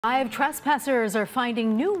Trespassers are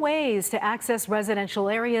finding new ways to access residential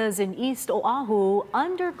areas in East Oahu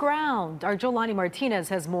underground. Our Jolani Martinez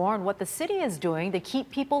has more on what the city is doing to keep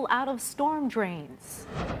people out of storm drains.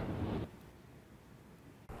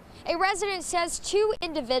 A resident says two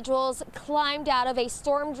individuals climbed out of a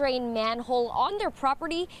storm drain manhole on their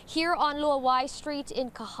property here on Luawai Street in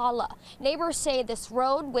Kahala. Neighbors say this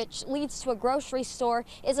road, which leads to a grocery store,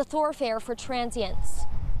 is a thoroughfare for transients.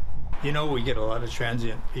 You know, we get a lot of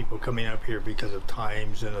transient people coming up here because of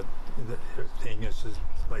times and things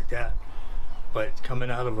like that. But coming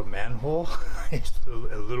out of a manhole is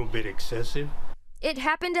a little bit excessive. It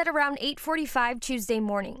happened at around 8:45 Tuesday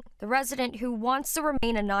morning. The resident, who wants to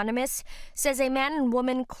remain anonymous, says a man and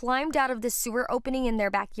woman climbed out of the sewer opening in their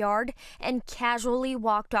backyard and casually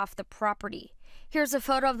walked off the property. Here's a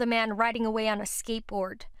photo of the man riding away on a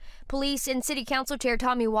skateboard. Police and City Council Chair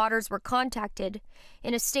Tommy Waters were contacted.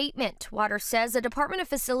 In a statement, Waters says the Department of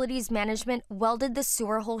Facilities Management welded the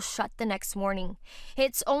sewer hole shut the next morning.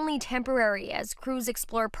 It's only temporary as crews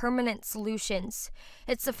explore permanent solutions.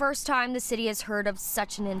 It's the first time the city has heard of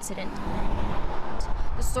such an incident.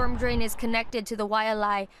 The storm drain is connected to the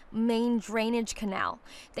Waialae main drainage canal.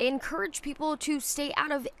 They encourage people to stay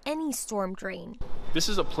out of any storm drain. This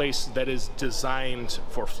is a place that is designed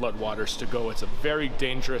for floodwaters to go. It's a very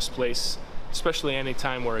dangerous place, especially any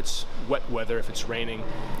time where it's wet weather, if it's raining.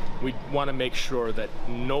 We want to make sure that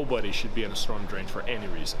nobody should be in a storm drain for any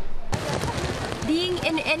reason. Being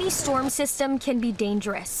in any storm system can be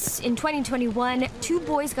dangerous. In 2021, two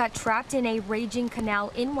boys got trapped in a raging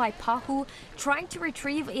canal in Waipahu trying to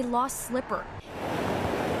retrieve a lost slipper.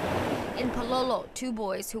 In Palolo, two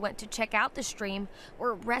boys who went to check out the stream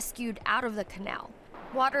were rescued out of the canal.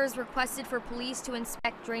 Waters requested for police to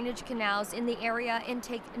inspect drainage canals in the area and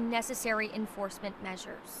take necessary enforcement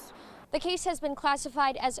measures. The case has been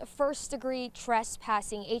classified as first-degree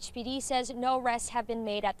trespassing. HPD says no arrests have been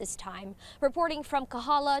made at this time. Reporting from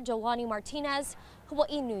Kahala, Jolani Martinez,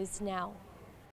 Hawaii News Now.